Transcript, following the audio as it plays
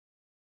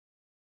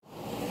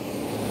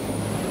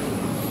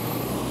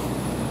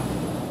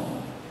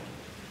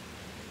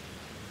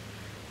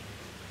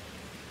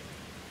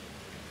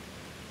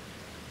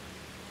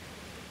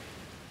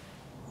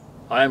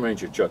I'm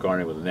Ranger Chuck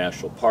Arney with the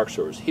National Park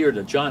Service here in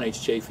the John H.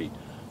 Chafee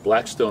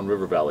Blackstone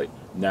River Valley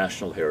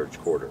National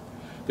Heritage Corridor.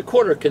 The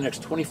corridor connects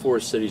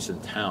 24 cities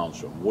and towns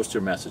from Worcester,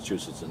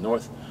 Massachusetts in the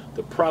north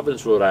to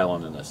Providence, Rhode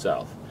Island in the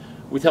south.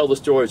 We tell the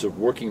stories of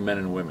working men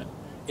and women,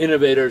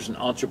 innovators and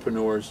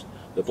entrepreneurs,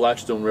 the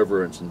Blackstone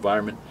River and its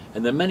environment,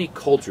 and the many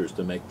cultures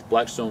that make the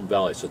Blackstone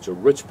Valley such a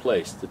rich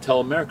place to tell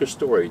America's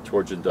story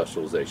towards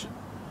industrialization.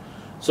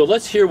 So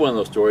let's hear one of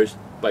those stories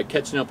by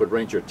catching up with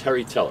Ranger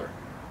Terry Teller.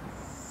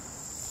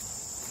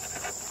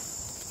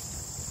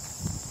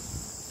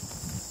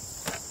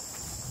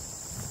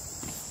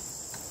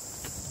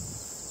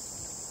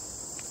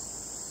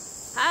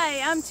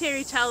 Hi, I'm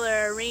Terry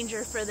Teller,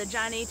 Ranger for the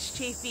John H.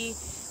 Chafee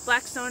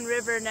Blackstone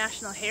River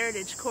National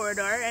Heritage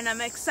Corridor, and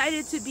I'm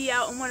excited to be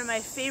out in one of my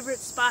favorite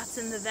spots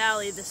in the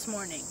valley this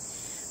morning.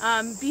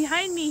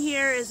 Behind me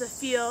here is a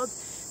field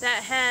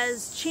that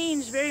has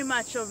changed very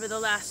much over the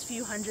last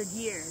few hundred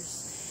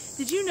years.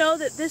 Did you know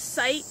that this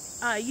site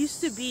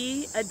used to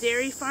be a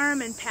dairy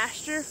farm and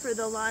pasture for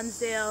the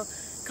Lonsdale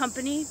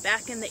company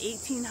back in the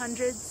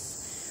 1800s?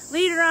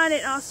 Later on,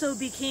 it also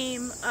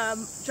became a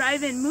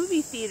drive-in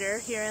movie theater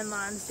here in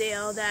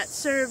Lonsdale that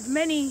served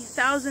many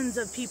thousands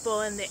of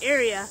people in the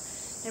area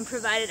and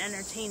provided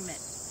entertainment.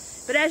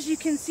 But as you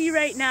can see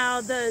right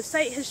now, the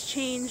site has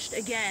changed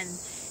again,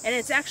 and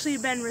it's actually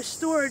been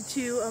restored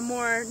to a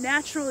more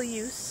natural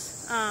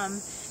use.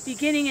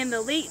 Beginning in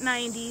the late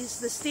 90s,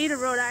 the state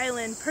of Rhode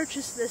Island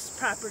purchased this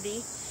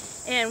property,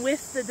 and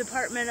with the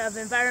Department of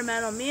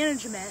Environmental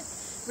Management,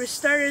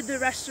 restarted the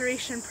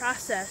restoration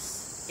process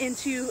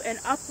into an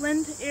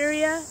upland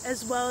area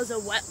as well as a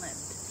wetland.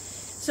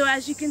 So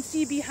as you can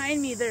see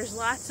behind me, there's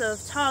lots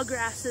of tall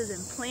grasses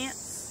and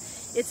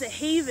plants. It's a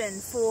haven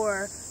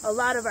for a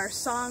lot of our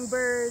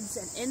songbirds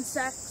and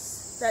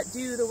insects that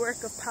do the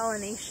work of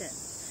pollination.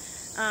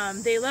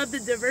 They love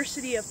the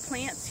diversity of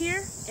plants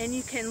here, and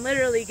you can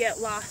literally get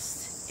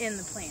lost in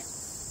the plants.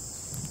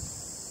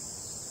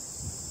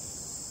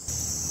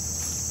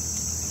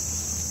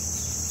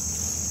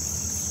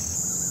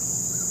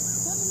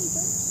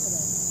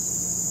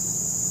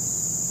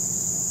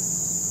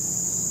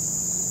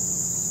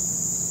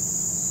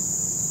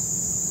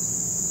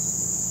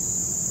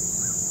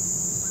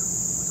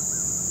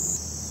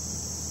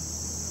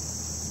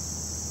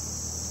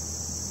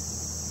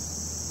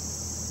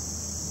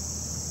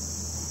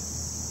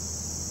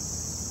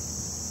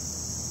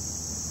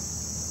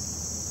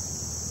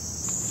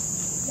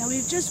 Now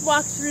we've just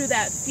walked through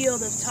that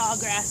field of tall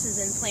grasses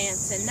and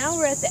plants, and now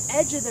we're at the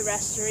edge of the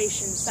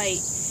restoration site,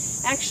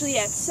 actually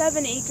at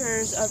 7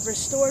 acres of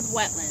restored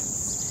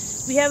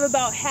wetlands. We have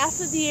about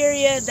half of the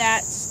area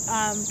that's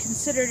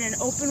considered an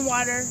open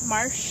water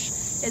marsh,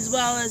 as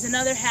well as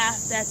another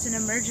half that's an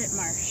emergent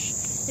marsh.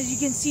 As you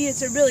can see,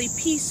 it's a really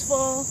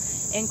peaceful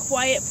and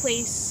quiet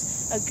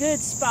place, a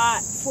good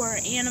spot for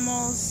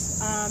animals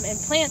and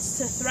plants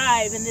to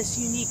thrive in this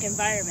unique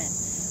environment.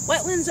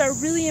 Wetlands are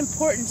really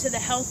important to the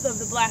health of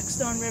the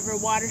Blackstone River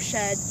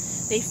watershed.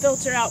 They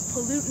filter out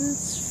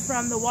pollutants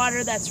from the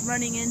water that's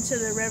running into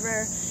the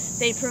river.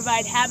 They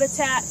provide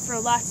habitat for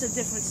lots of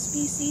different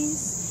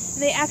species.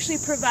 And they actually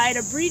provide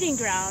a breeding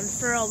ground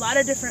for a lot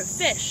of different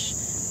fish,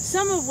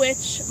 some of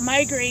which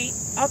migrate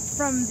up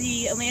from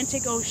the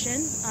Atlantic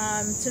Ocean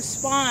to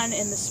spawn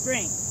in the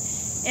spring.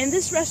 And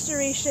this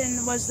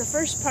restoration was the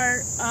first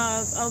part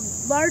of a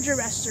larger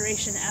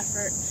restoration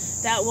effort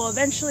that will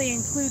eventually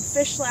include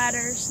fish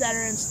ladders that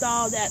are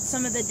installed at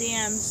some of the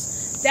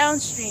dams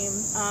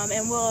downstream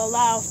and will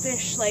allow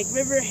fish like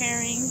river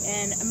herring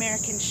and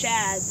American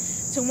shad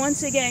to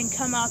once again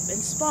come up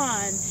and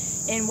spawn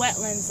in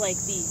wetlands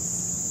like these.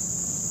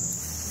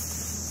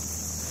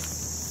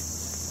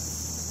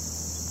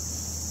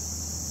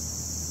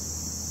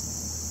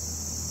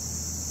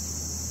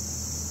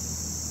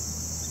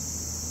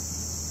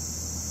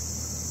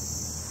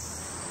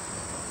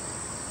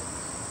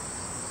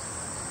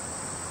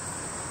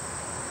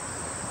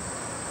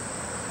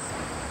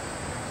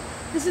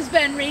 This has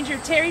been Ranger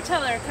Terry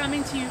Teller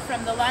coming to you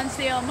from the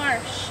Lonsdale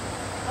Marsh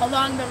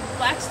along the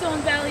Blackstone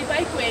Valley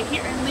Bikeway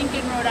here in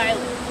Lincoln, Rhode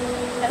Island.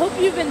 I hope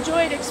you've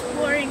enjoyed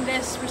exploring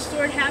this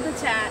restored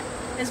habitat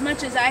as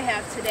much as I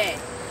have today.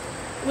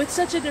 With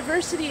such a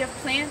diversity of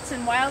plants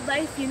and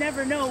wildlife, you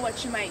never know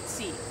what you might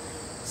see.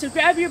 So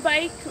grab your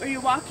bike or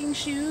your walking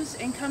shoes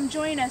and come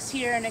join us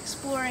here in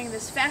exploring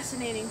this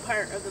fascinating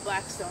part of the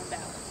Blackstone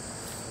Valley.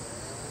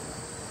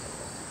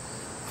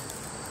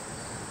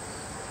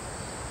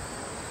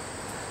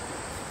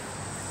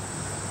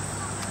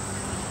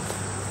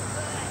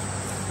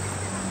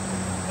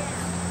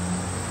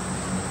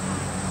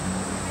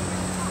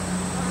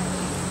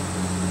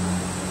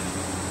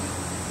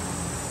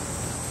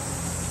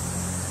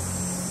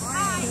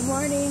 Good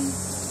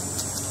morning.